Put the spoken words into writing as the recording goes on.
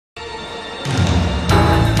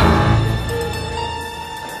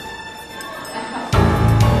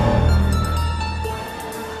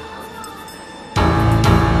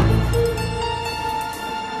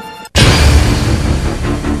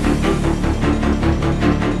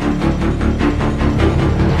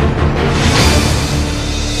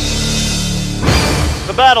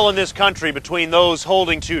battle in this country between those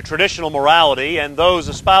holding to traditional morality and those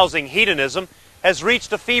espousing hedonism has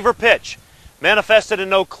reached a fever pitch, manifested in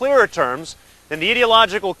no clearer terms than the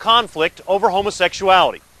ideological conflict over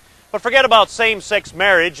homosexuality. But forget about same-sex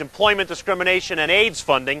marriage, employment discrimination, and AIDS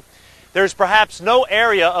funding. There's perhaps no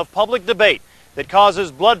area of public debate that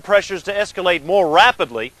causes blood pressures to escalate more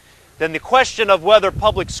rapidly than the question of whether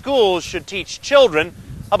public schools should teach children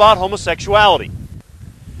about homosexuality.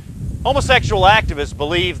 Homosexual activists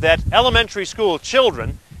believe that elementary school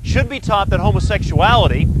children should be taught that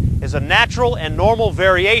homosexuality is a natural and normal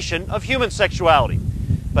variation of human sexuality.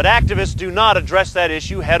 But activists do not address that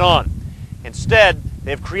issue head-on. Instead, they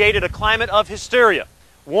have created a climate of hysteria,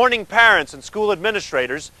 warning parents and school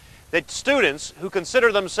administrators that students who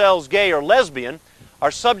consider themselves gay or lesbian are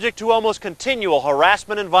subject to almost continual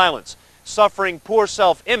harassment and violence, suffering poor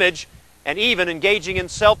self-image, and even engaging in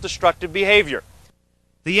self-destructive behavior.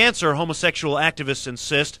 The answer, homosexual activists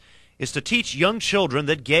insist, is to teach young children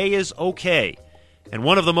that gay is okay. And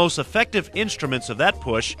one of the most effective instruments of that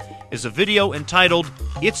push is a video entitled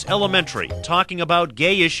 "It's Elementary," talking about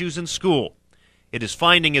gay issues in school. It is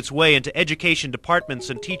finding its way into education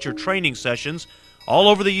departments and teacher training sessions all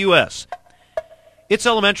over the U.S. It's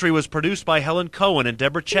Elementary was produced by Helen Cohen and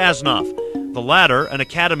Deborah Chasnoff, the latter an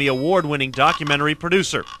Academy Award-winning documentary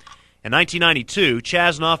producer. In 1992,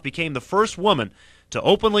 Chasnoff became the first woman to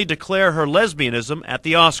openly declare her lesbianism at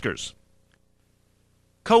the Oscars.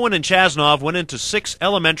 Cohen and Chasnoff went into 6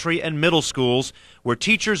 elementary and middle schools where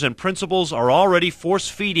teachers and principals are already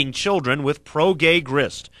force-feeding children with pro-gay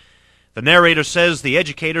grist. The narrator says the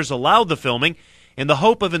educators allowed the filming in the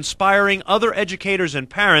hope of inspiring other educators and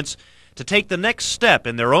parents to take the next step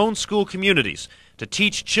in their own school communities to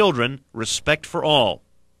teach children respect for all.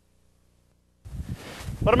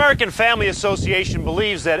 But American Family Association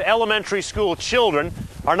believes that elementary school children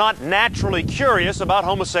are not naturally curious about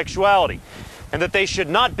homosexuality, and that they should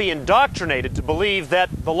not be indoctrinated to believe that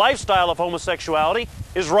the lifestyle of homosexuality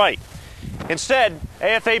is right. Instead,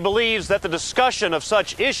 AFA believes that the discussion of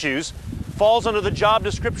such issues falls under the job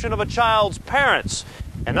description of a child's parents,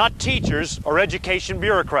 and not teachers or education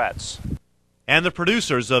bureaucrats. And the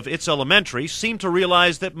producers of It's Elementary seem to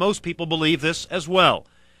realize that most people believe this as well.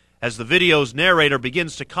 As the video's narrator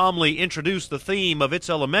begins to calmly introduce the theme of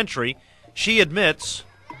It's Elementary, she admits,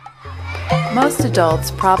 most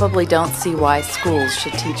adults probably don't see why schools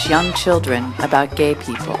should teach young children about gay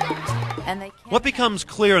people. What becomes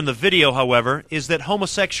clear in the video, however, is that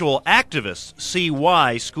homosexual activists see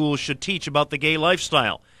why schools should teach about the gay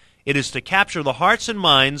lifestyle. It is to capture the hearts and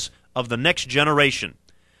minds of the next generation.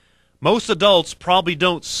 Most adults probably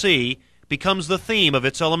don't see becomes the theme of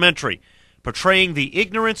It's Elementary, portraying the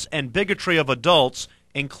ignorance and bigotry of adults,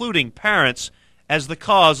 including parents, as the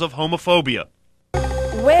cause of homophobia.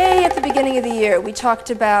 Way at the beginning of the year, we talked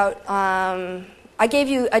about,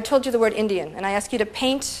 I told you the word Indian, and I asked you to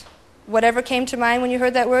paint whatever came to mind when you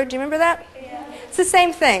heard that word. Do you remember that? Yeah. It's the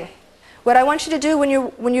same thing. What I want you to do when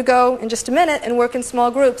you go in just a minute and work in small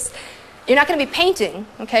groups, you're not going to be painting,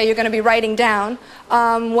 okay? You're going to be writing down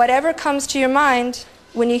whatever comes to your mind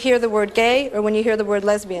when you hear the word gay or when you hear the word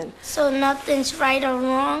lesbian. So nothing's right or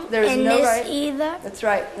wrong There is in no this right either? That's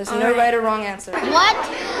right. There's no right or wrong answer. What?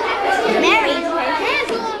 Mary.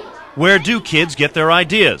 Where do kids get their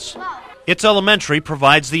ideas? It's Elementary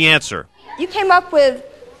provides the answer. You came up with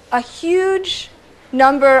a huge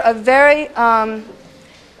number of very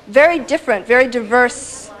different, very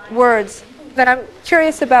diverse words. But I'm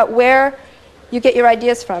curious about where you get your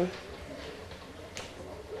ideas from.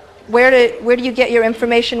 Where do you get your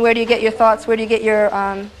information? Where do you get your thoughts? Where do you get your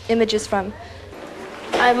images from?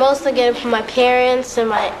 I mostly get it from my parents and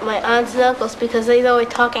my aunts and uncles because they're always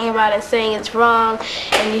talking about it, saying it's wrong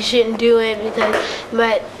and you shouldn't do it.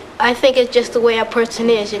 But I think it's just the way a person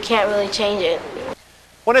is. You can't really change it.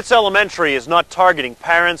 When It's Elementary is not targeting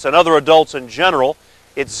parents and other adults in general,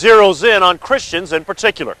 it zeroes in on Christians in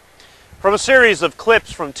particular. From a series of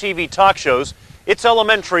clips from TV talk shows, It's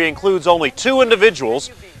Elementary includes only 2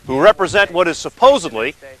 individuals who represent what is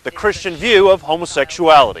supposedly the Christian view of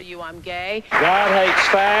homosexuality. I'm gay. God hates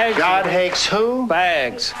fags. God hates who?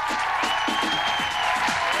 Fags.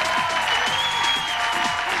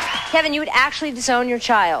 Kevin, you would actually disown your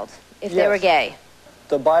child if they were gay.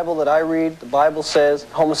 The Bible that I read, the Bible says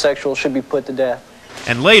homosexuals should be put to death.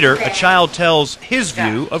 And later, a child tells his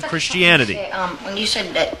view of Christianity. When you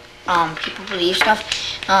said that people believe stuff,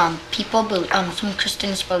 some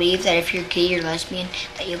Christians believe that if you're gay or lesbian,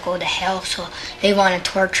 that you go to hell, so they want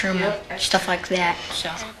to torture them, stuff like that.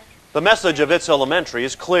 So The message of It's Elementary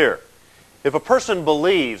is clear. If a person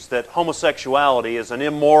believes that homosexuality is an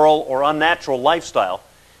immoral or unnatural lifestyle,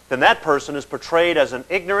 then that person is portrayed as an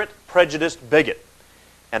ignorant, prejudiced bigot.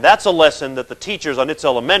 And that's a lesson that the teachers on Itz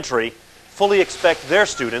Elementary fully expect their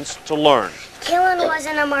students to learn. Kaylin was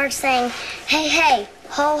in a march saying, hey, hey,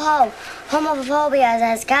 ho, ho, homophobia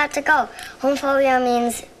has got to go. Homophobia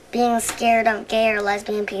means being scared of gay or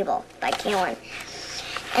lesbian people, by Kaylin.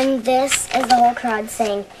 And this is the whole crowd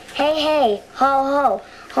saying, hey, hey, ho, ho,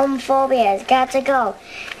 homophobia has got to go.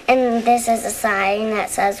 And this is a sign that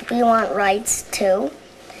says, we want rights too.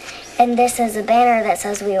 And this is a banner that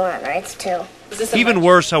says, we want rights too. Even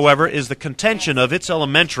worse, however, is the contention of Itz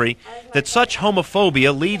Elementary that such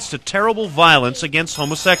homophobia leads to terrible violence against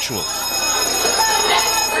homosexuals.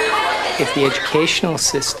 If the educational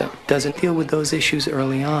system doesn't deal with those issues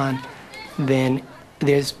early on, then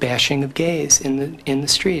there's bashing of gays in the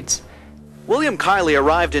streets. William Kiley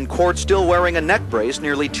arrived in court still wearing a neck brace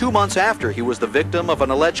nearly 2 months after he was the victim of an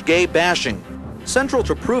alleged gay bashing. Central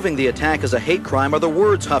to proving the attack as a hate crime are the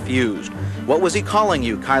words Huff used. What was he calling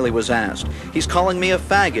you? Kiley was asked. He's calling me a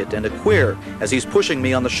faggot and a queer as he's pushing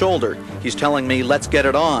me on the shoulder. He's telling me, let's get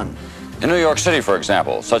it on. In New York City, for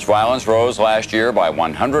example, such violence rose last year by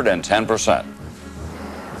 110%.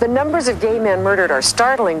 The numbers of gay men murdered are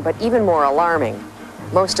startling, but even more alarming.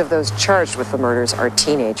 Most of those charged with the murders are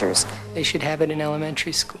teenagers. They should have it in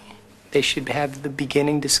elementary school. They should have the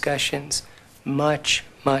beginning discussions much,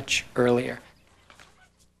 much earlier.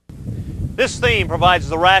 This theme provides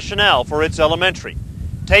the rationale for Itz Elementary.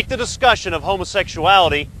 Take the discussion of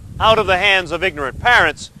homosexuality out of the hands of ignorant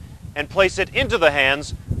parents and place it into the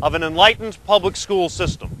hands of an enlightened public school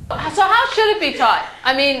system. So how should it be taught?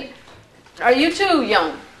 I mean, are you too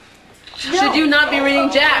young? No. Should you not be reading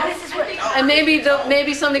Jack? And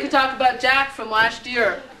maybe somebody could talk about Jack from last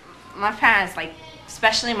year. My parents,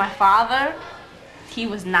 especially my father, he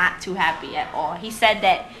was not too happy at all. He said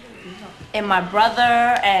that and my brother,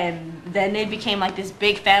 and then it became this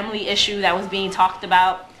big family issue that was being talked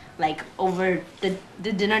about over the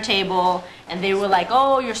dinner table, and they were like,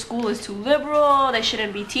 oh, your school is too liberal, they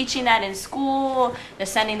shouldn't be teaching that in school, they're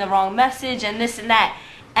sending the wrong message, and this and that.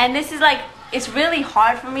 And this is it's really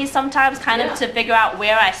hard for me sometimes to figure out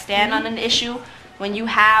where I stand on an issue when you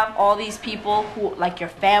have all these people who, your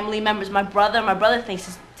family members. My brother thinks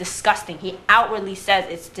it's disgusting. He outwardly says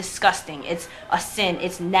it's disgusting, it's a sin,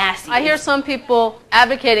 it's nasty. I hear some people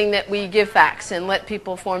advocating that we give facts and let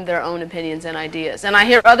people form their own opinions and ideas. And I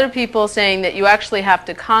hear other people saying that you actually have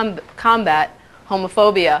to combat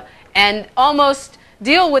homophobia and almost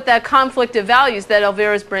deal with that conflict of values that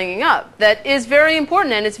Elvira's bringing up. That is very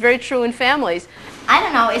important, and it's very true in families. I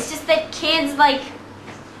don't know, it's just that kids,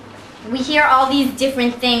 we hear all these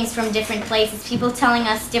different things from different places, people telling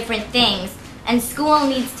us different things, and school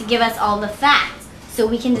needs to give us all the facts so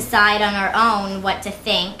we can decide on our own what to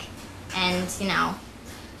think and,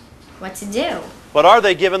 what to do. But are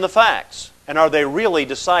they given the facts? And are they really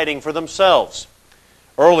deciding for themselves?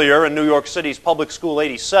 Earlier in New York City's Public School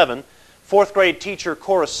 87, fourth grade teacher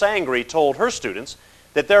Cora Sangri told her students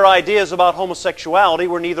that their ideas about homosexuality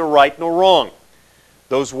were neither right nor wrong.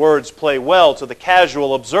 Those words play well to the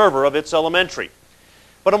casual observer of Itz Elementary.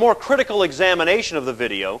 But a more critical examination of the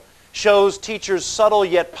video shows teachers' subtle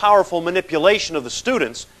yet powerful manipulation of the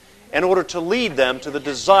students in order to lead them to the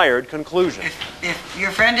desired conclusion. If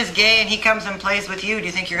your friend is gay and he comes and plays with you, do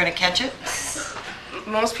you think you're going to catch it?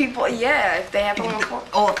 Most people, yeah, if they have homophobia.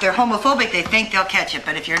 Oh, if they're homophobic, they think they'll catch it.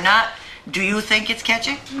 But if you're not, do you think it's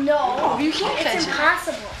catching? No, you can't catch it's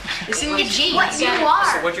impossible. It's in your It's genes. what you are.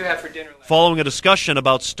 So what'd you have for dinner? Following a discussion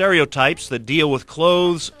about stereotypes that deal with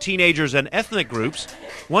clothes, teenagers, and ethnic groups,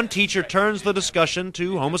 one teacher turns the discussion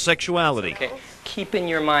to homosexuality. Okay. Keep in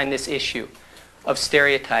your mind this issue of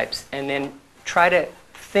stereotypes, and then try to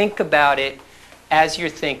think about it as you're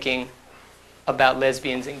thinking about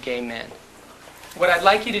lesbians and gay men. What I'd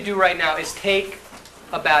like you to do right now is take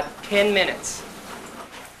about 10 minutes,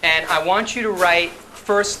 and I want you to write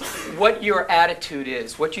first what your attitude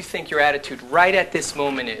is, what you think your attitude right at this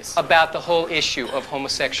moment is about the whole issue of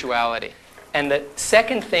homosexuality. And the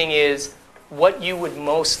second thing is what you would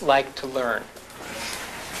most like to learn.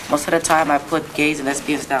 Most of the time I put gays and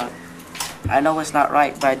lesbians down. I know it's not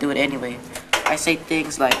right, but I do it anyway. I say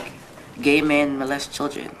things like gay men molest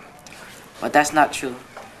children, but that's not true.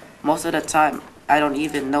 Most of the time I don't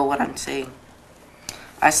even know what I'm saying.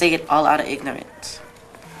 I say it all out of ignorance.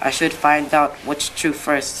 I should find out what's true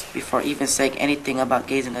first before even saying anything about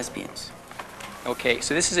gays and lesbians. Okay,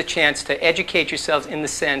 so this is a chance to educate yourselves in the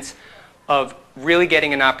sense of really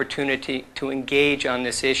getting an opportunity to engage on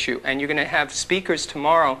this issue. And you're going to have speakers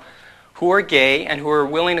tomorrow who are gay and who are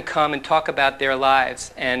willing to come and talk about their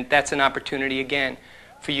lives. And that's an opportunity, again,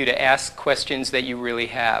 for you to ask questions that you really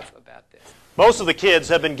have about this. Most of the kids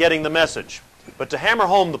have been getting the message, but to hammer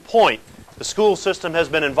home the point, the school system has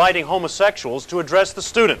been inviting homosexuals to address the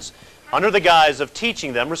students under the guise of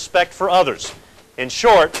teaching them respect for others. In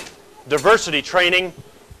short, diversity training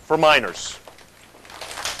for minors.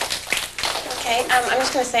 Okay, I'm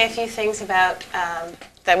just going to say a few things about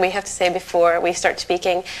that we have to say before we start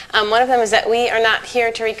speaking. One of them is that we are not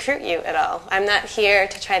here to recruit you at all. I'm not here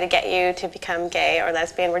to try to get you to become gay or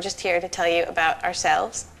lesbian. We're just here to tell you about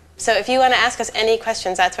ourselves. So if you want to ask us any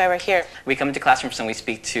questions, that's why we're here. We come into classrooms and we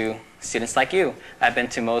speak to students like you. I've been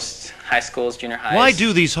to most high schools, junior highs. Why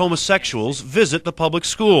do these homosexuals visit the public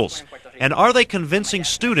schools? And are they convincing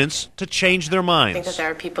students to change their minds? I think that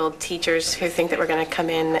there are people, teachers, who think that we're going to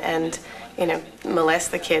come in and, you know,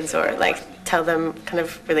 molest the kids or like tell them kind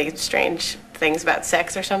of really strange things about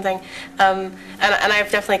sex or something. And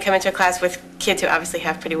I've definitely come into a class with kids who obviously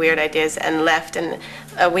have pretty weird ideas and left, and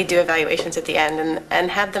we do evaluations at the end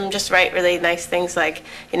and have them just write really nice things like,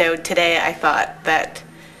 you know, today I thought that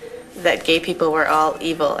gay people were all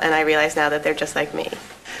evil, and I realize now that they're just like me.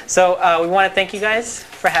 So we want to thank you guys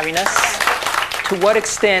for having us. To what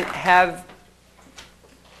extent have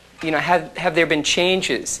there been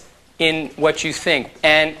changes in what you think?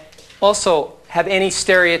 And also, have any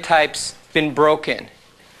stereotypes been broken?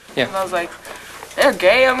 Yeah. And I was like, they're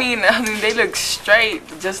gay? I mean, they look straight,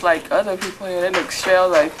 just like other people here. They look straight. I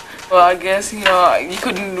was like, well, I guess, you know, you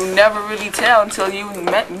could never really tell until you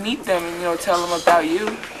meet them and, you know, tell them about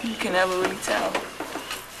you. You can never really tell.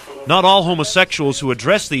 Not all homosexuals who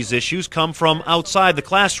address these issues come from outside the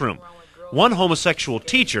classroom. One homosexual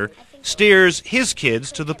teacher steers his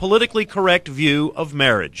kids to the politically correct view of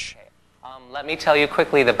marriage. Let me tell you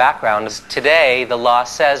quickly the background. Today, the law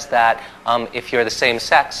says that if you're the same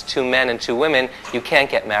sex, 2 men and 2 women, you can't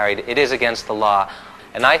get married. It is against the law.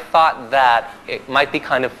 And I thought that it might be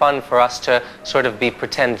kind of fun for us to sort of be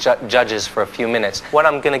pretend judges for a few minutes. What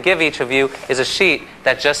I'm going to give each of you is a sheet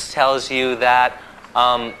that just tells you that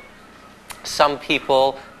some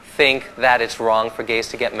people think that it's wrong for gays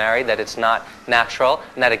to get married, that it's not natural,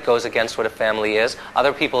 and that it goes against what a family is.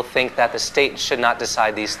 Other people think that the state should not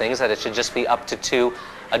decide these things, that it should just be up to 2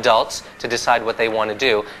 adults to decide what they want to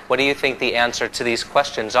do. What do you think the answer to these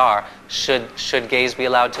questions are? Should gays be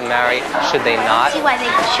allowed to marry? Should they not? I don't see why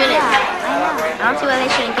they shouldn't. I don't see why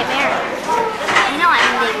they shouldn't get married. You know, I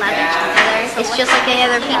mean, they love each other. It's just like any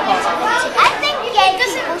other people. I think gay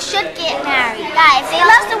people should get married. Guys, if they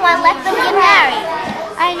love someone, let them get married.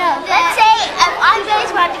 I know. Let's say if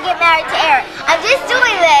Andres wanted to get married to Eric. I'm just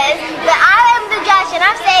doing this, but I am the judge, and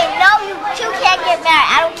I'm saying, no, you 2 can't get married.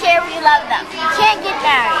 I don't care if you love them. You can't get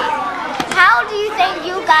married. How do you think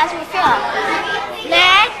you guys would feel?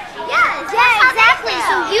 Mad? Yeah, exactly.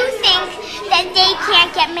 So you think that they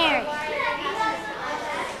can't get married?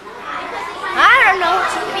 I don't know.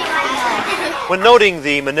 When noting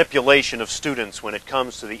the manipulation of students when it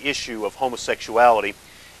comes to the issue of homosexuality,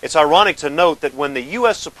 it's ironic to note that when the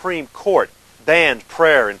U.S. Supreme Court banned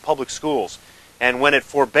prayer in public schools and when it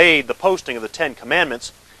forbade the posting of the 10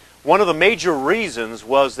 Commandments, one of the major reasons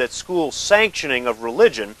was that school sanctioning of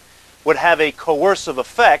religion would have a coercive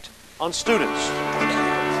effect on students.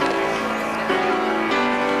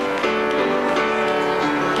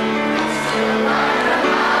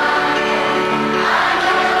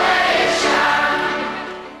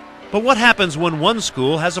 But what happens when one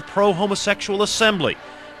school has a pro-homosexual assembly,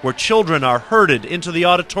 where children are herded into the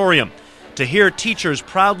auditorium to hear teachers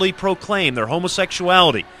proudly proclaim their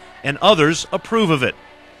homosexuality, and others approve of it?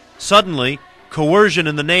 Suddenly, coercion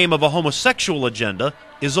in the name of a homosexual agenda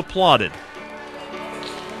is applauded.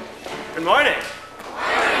 Good morning.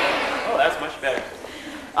 Oh, that's much better.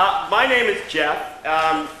 My name is Jeff,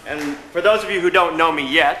 and for those of you who don't know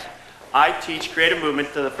me yet, I teach creative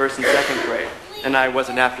movement to the 1st and 2nd grade, and I was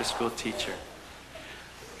an after-school teacher.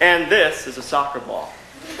 And this is a soccer ball.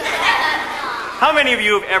 How many of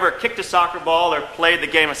you have ever kicked a soccer ball or played the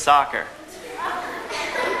game of soccer?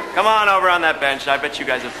 Come on over on that bench. I bet you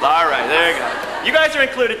guys have. All right, there you go. You guys are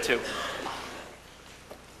included too.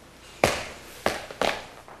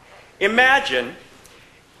 Imagine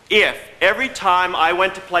if every time I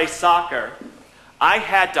went to play soccer, I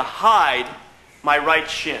had to hide my right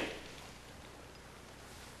shin.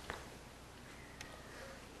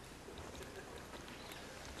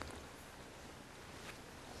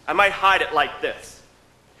 I might hide it like this.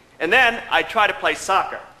 And then I'd try to play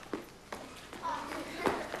soccer.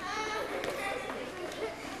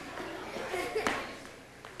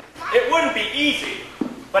 It wouldn't be easy,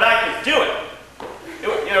 but I could do it.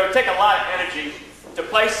 It would take a lot of energy to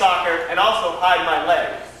play soccer and also hide my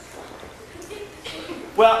leg.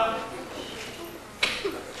 Well,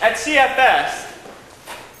 at CFS,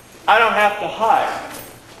 I don't have to hide.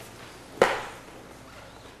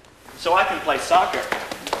 So I can play soccer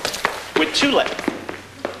with 2 legs.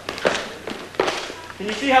 Can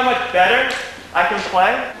you see how much better I can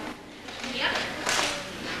play?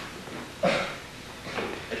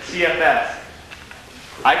 At CFS,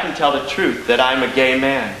 I can tell the truth that I'm a gay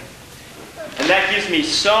man. And that gives me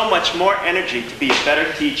so much more energy to be a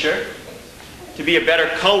better teacher, to be a better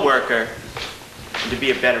co-worker, and to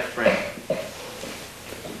be a better friend.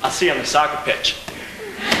 I'll see you on the soccer pitch.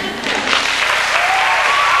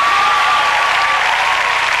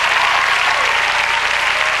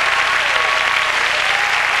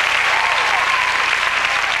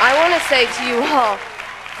 I want to say to you all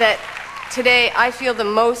that today I feel the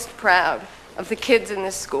most proud of the kids in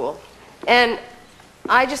this school. And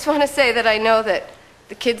I just want to say that I know that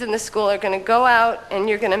the kids in this school are going to go out and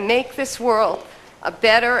you're going to make this world a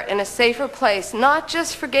better and a safer place, not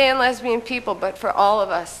just for gay and lesbian people, but for all of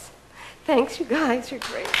us. Thanks, you guys. You're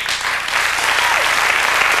great.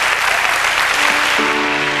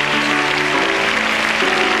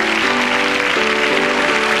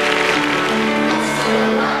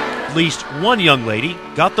 At least one young lady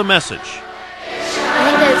got the message. I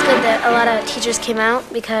think that it's good that a lot of teachers came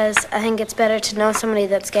out because I think it's better to know somebody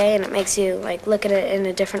that's gay and it makes you like look at it in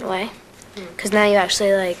a different way. Because now you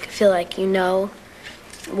actually like feel like you know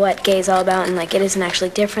what gay is all about and like it isn't actually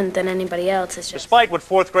different than anybody else. It's just... Despite what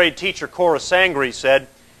 4th grade teacher Cora Sangri said,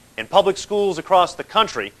 in public schools across the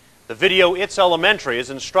country, the video It's Elementary is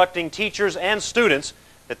instructing teachers and students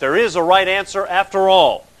that there is a right answer after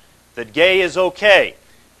all, that gay is okay,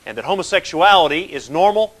 and that homosexuality is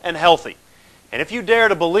normal and healthy. And if you dare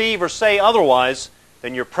to believe or say otherwise,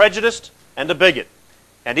 then you're prejudiced and a bigot.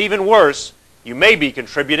 And even worse, you may be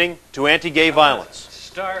contributing to anti-gay violence.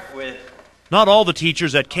 Start with... Not all the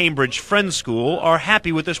teachers at Cambridge Friends School are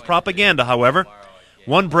happy with this propaganda, however.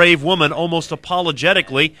 One brave woman almost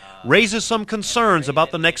apologetically raises some concerns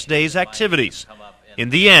about the next day's activities. In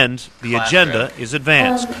the end, the agenda is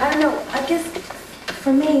advanced. I don't know. I guess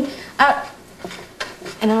for me,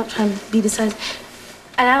 and I'm not trying to be decisive,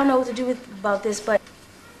 and I don't know what to do about this, but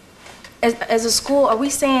as a school, are we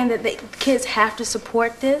saying that the kids have to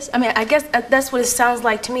support this? I mean, I guess that's what it sounds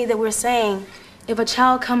like to me that we're saying. If a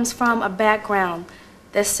child comes from a background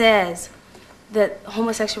that says that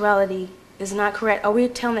homosexuality is not correct, are we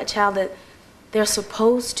telling that child that they're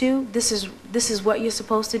supposed to, this is what you're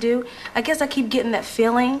supposed to do? I guess I keep getting that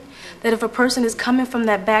feeling that if a person is coming from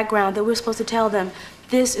that background, that we're supposed to tell them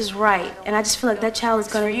this is right. And I just feel like that child is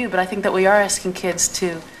going to... for you, but I think that we are asking kids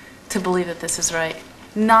to believe that this is right.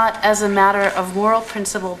 Not as a matter of moral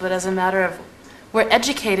principle, but as a matter of, we're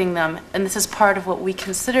educating them, and this is part of what we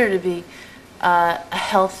consider to be a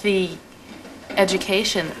healthy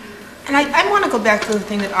education. And I want to go back to the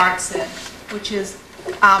thing that Art said, which is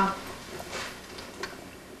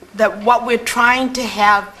that what we're trying to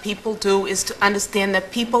have people do is to understand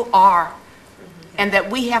that people are, and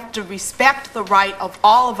that we have to respect the right of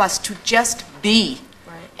all of us to just be,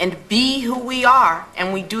 and be who we are.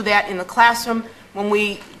 And we do that in the classroom when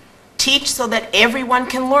we teach so that everyone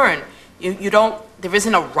can learn. There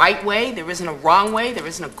isn't a right way, there isn't a wrong way, there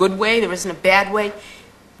isn't a good way, there isn't a bad way.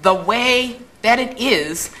 The way that it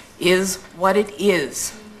is what it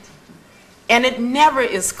is. And it never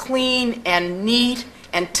is clean and neat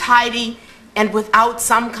and tidy and without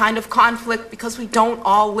some kind of conflict, because we don't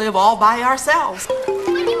all live all by ourselves.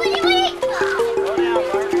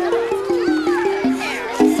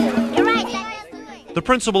 The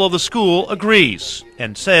principal of the school agrees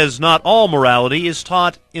and says not all morality is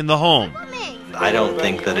taught in the home. I don't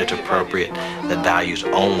think that it's appropriate that values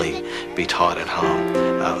only be taught at home.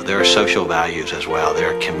 There are social values as well.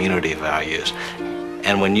 There are community values.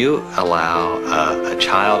 And when you allow a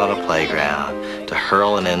child on a playground to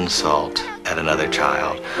hurl an insult at another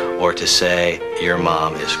child, or to say your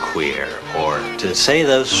mom is queer, or to say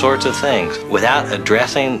those sorts of things without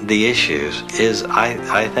addressing the issues is,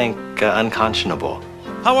 I think, unconscionable.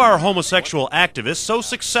 How are homosexual activists so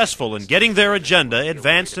successful in getting their agenda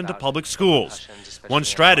advanced into public schools? One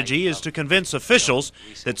strategy is to convince officials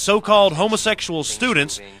that so-called homosexual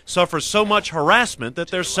students suffer so much harassment that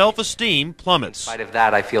their self-esteem plummets. In spite of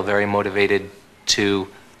that, I feel very motivated to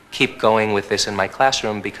keep going with this in my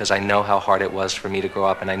classroom, because I know how hard it was for me to grow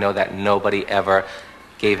up, and I know that nobody ever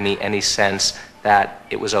gave me any sense that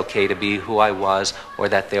it was okay to be who I was, or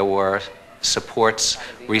that there were supports,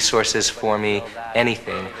 resources for me,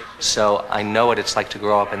 anything. So I know what it's like to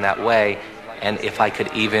grow up in that way, and if I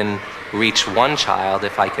could even reach one child,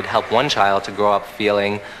 if I could help one child to grow up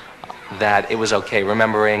feeling that it was okay,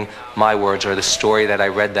 remembering my words or the story that I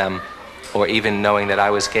read them or even knowing that I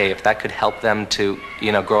was gay, if that could help them to,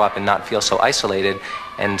 grow up and not feel so isolated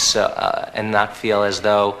and not feel as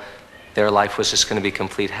though their life was just going to be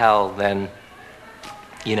complete hell, then,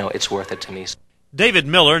 it's worth it to me. David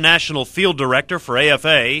Miller, National Field Director for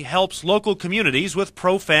AFA, helps local communities with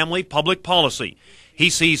pro-family public policy. He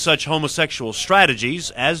sees such homosexual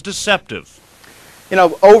strategies as deceptive.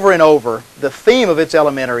 Over and over, the theme of It's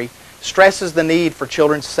Elementary stresses the need for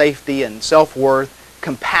children's safety and self-worth,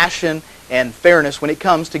 compassion, and fairness when it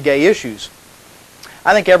comes to gay issues.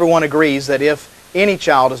 I think everyone agrees that if any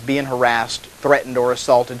child is being harassed, threatened, or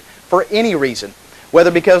assaulted for any reason,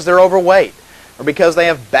 whether because they're overweight, or because they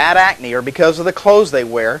have bad acne, or because of the clothes they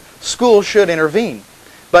wear, schools should intervene.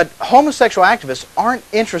 But homosexual activists aren't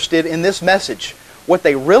interested in this message. What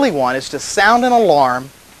they really want is to sound an alarm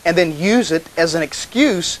and then use it as an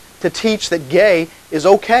excuse to teach that gay is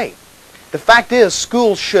okay. The fact is,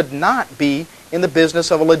 schools should not be in the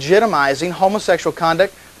business of legitimizing homosexual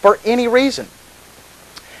conduct for any reason.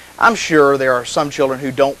 I'm sure there are some children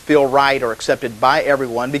who don't feel right or accepted by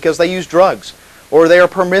everyone because they use drugs, or they are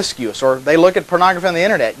promiscuous, or they look at pornography on the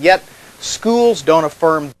internet, yet schools don't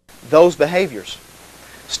affirm those behaviors.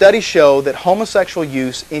 Studies show that homosexual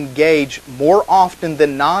youth engage more often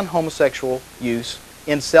than non-homosexual youth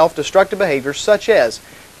in self-destructive behaviors such as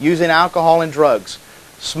using alcohol and drugs,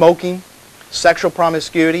 smoking, sexual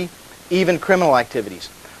promiscuity, even criminal activities.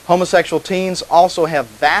 Homosexual teens also have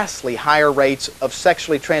vastly higher rates of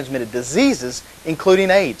sexually transmitted diseases, including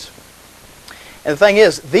AIDS. And the thing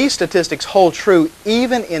is, these statistics hold true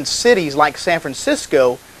even in cities like San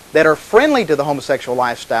Francisco that are friendly to the homosexual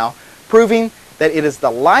lifestyle, proving that it is the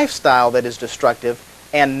lifestyle that is destructive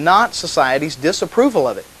and not society's disapproval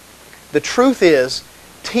of it. The truth is,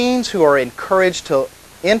 teens who are encouraged to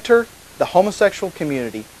enter the homosexual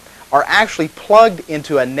community are actually plugged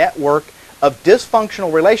into a network of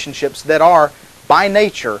dysfunctional relationships that are, by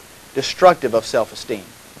nature, destructive of self-esteem.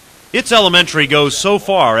 It's Elementary goes so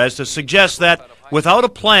far as to suggest that without a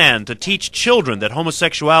plan to teach children that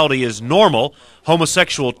homosexuality is normal,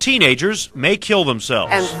 homosexual teenagers may kill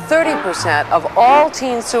themselves. And 30% of all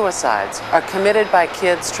teen suicides are committed by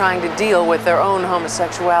kids trying to deal with their own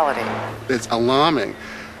homosexuality. It's alarming.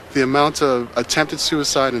 The amount of attempted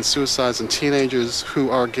suicide and suicides in teenagers who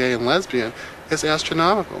are gay and lesbian is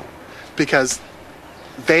astronomical because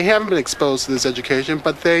they haven't been exposed to this education,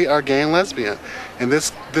 but they are gay and lesbian. And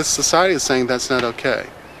this society is saying that's not okay,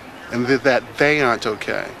 and that they aren't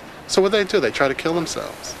okay. So what do? They try to kill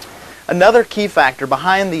themselves. Another key factor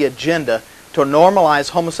behind the agenda to normalize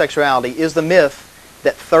homosexuality is the myth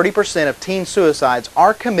that 30% of teen suicides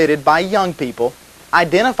are committed by young people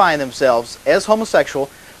identifying themselves as homosexual,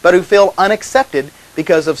 but who feel unaccepted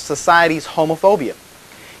because of society's homophobia.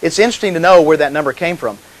 It's interesting to know where that number came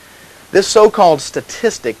from. This so-called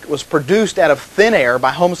statistic was produced out of thin air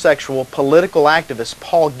by homosexual political activist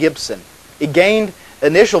Paul Gibson. It gained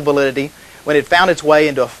initial validity when it found its way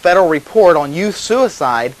into a federal report on youth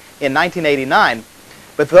suicide in 1989.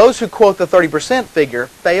 But those who quote the 30% figure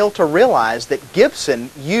fail to realize that Gibson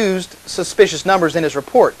used suspicious numbers in his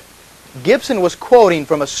report. Gibson was quoting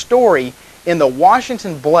from a story in the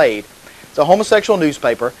Washington Blade, it's a homosexual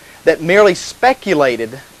newspaper, that merely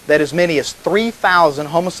speculated that as many as 3,000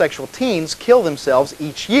 homosexual teens kill themselves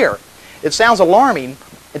each year. It sounds alarming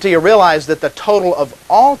until you realize that the total of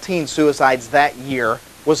all teen suicides that year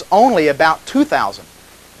was only about 2,000.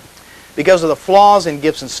 Because of the flaws in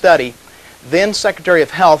Gibson's study, then Secretary of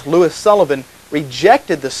Health Louis Sullivan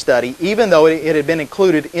rejected the study even though it had been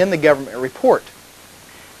included in the government report.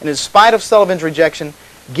 And in spite of Sullivan's rejection,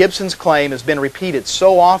 Gibson's claim has been repeated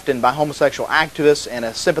so often by homosexual activists and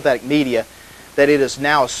a sympathetic media that it is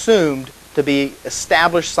now assumed to be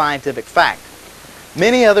established scientific fact.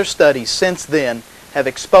 Many other studies since then have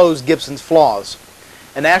exposed Gibson's flaws.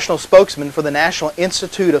 A national spokesman for the National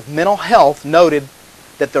Institute of Mental Health noted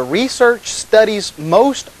that the research studies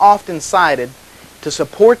most often cited to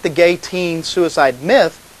support the gay teen suicide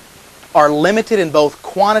myth are limited in both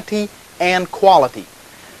quantity and quality.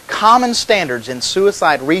 Common standards in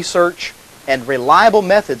suicide research and reliable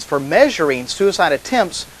methods for measuring suicide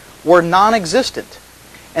attempts were non-existent.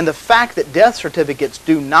 And the fact that death certificates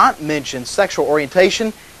do not mention sexual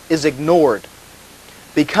orientation is ignored.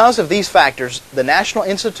 Because of these factors, the National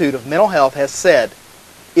Institute of Mental Health has said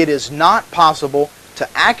it is not possible to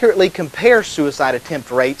accurately compare suicide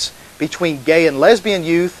attempt rates between gay and lesbian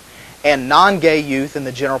youth and non-gay youth in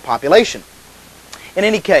the general population. In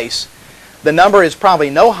any case, the number is probably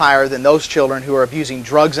no higher than those children who are abusing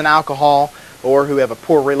drugs and alcohol, or who have a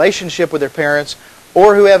poor relationship with their parents,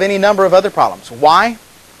 or who have any number of other problems. Why?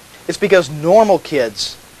 It's because normal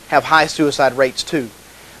kids have high suicide rates too.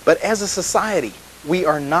 But as a society, we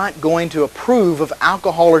are not going to approve of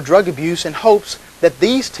alcohol or drug abuse in hopes that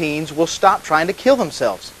these teens will stop trying to kill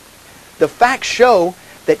themselves. The facts show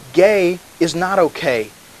that gay is not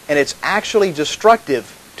okay, and it's actually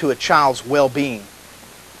destructive to a child's well-being.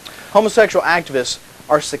 Homosexual activists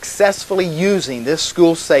are successfully using this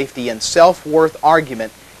school safety and self-worth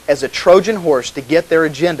argument as a Trojan horse to get their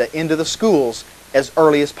agenda into the schools as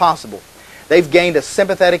early as possible. They've gained a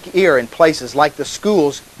sympathetic ear in places like the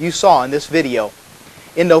schools you saw in this video.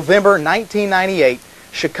 In November 1998,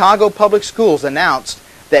 Chicago Public Schools announced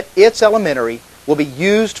that its elementary will be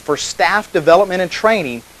used for staff development and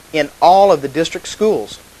training in all of the district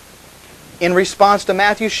schools. In response to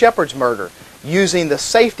Matthew Shepard's murder, using the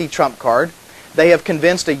safety trump card, they have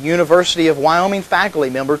convinced a University of Wyoming faculty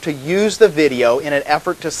member to use the video in an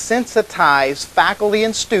effort to sensitize faculty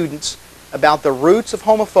and students about the roots of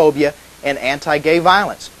homophobia and anti-gay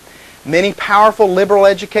violence. Many powerful liberal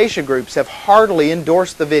education groups have heartily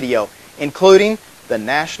endorsed the video, including the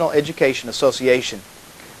National Education Association.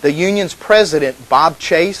 The union's president, Bob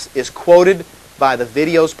Chase, is quoted by the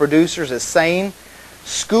video's producers as saying,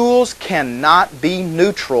 "Schools cannot be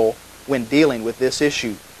neutral when dealing with this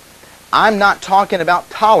issue. I'm not talking about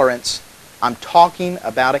tolerance, I'm talking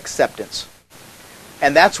about acceptance."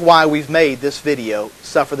 And that's why we've made this video,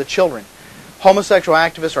 Suffer the Children. Homosexual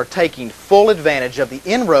activists are taking full advantage of the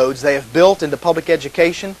inroads they have built into public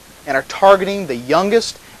education and are targeting the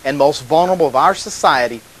youngest and most vulnerable of our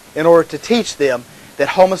society in order to teach them that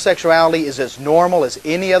homosexuality is as normal as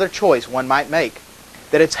any other choice one might make,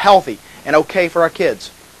 that it's healthy and okay for our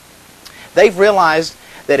kids. They've realized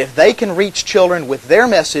that if they can reach children with their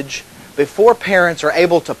message before parents are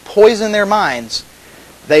able to poison their minds,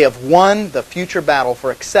 they have won the future battle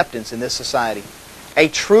for acceptance in this society. A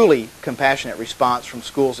truly compassionate response from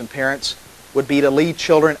schools and parents would be to lead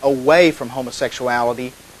children away from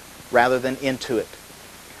homosexuality rather than into it.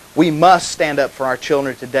 We must stand up for our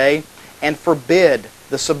children today and forbid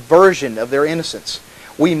the subversion of their innocence.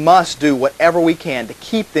 We must do whatever we can to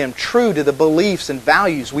keep them true to the beliefs and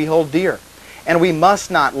values we hold dear. And we must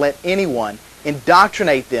not let anyone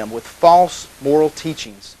indoctrinate them with false moral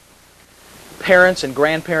teachings. Parents and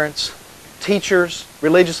grandparents, teachers,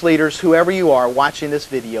 religious leaders, whoever you are watching this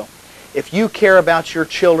video, if you care about your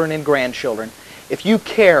children and grandchildren, if you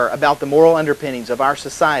care about the moral underpinnings of our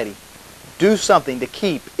society, do something to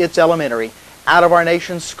keep its elementary out of our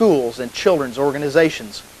nation's schools and children's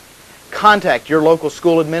organizations. Contact your local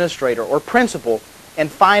school administrator or principal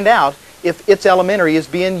and find out if its elementary is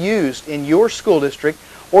being used in your school district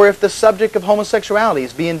or if the subject of homosexuality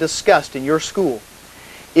is being discussed in your school.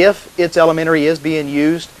 If its elementary is being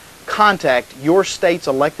used, contact your state's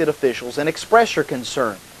elected officials and express your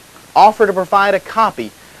concern. Offer to provide a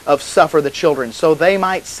copy of Suffer the Children so they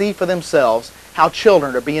might see for themselves how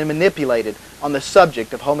children are being manipulated on the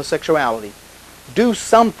subject of homosexuality. Do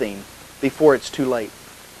something before it's too late.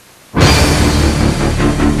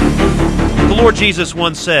 The Lord Jesus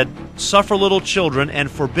once said, "Suffer little children and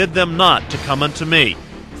forbid them not to come unto me,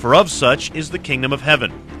 for of such is the kingdom of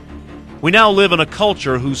heaven." We now live in a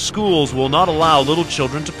culture whose schools will not allow little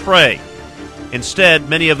children to pray. Instead,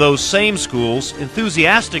 many of those same schools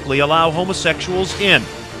enthusiastically allow homosexuals in,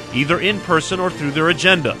 either in person or through their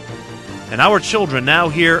agenda. And our children now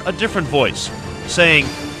hear a different voice, saying,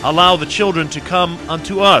 "Allow the children to come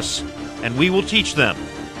unto us, and we will teach them."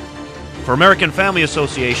 For American Family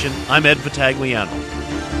Association, I'm Ed Vitagliano.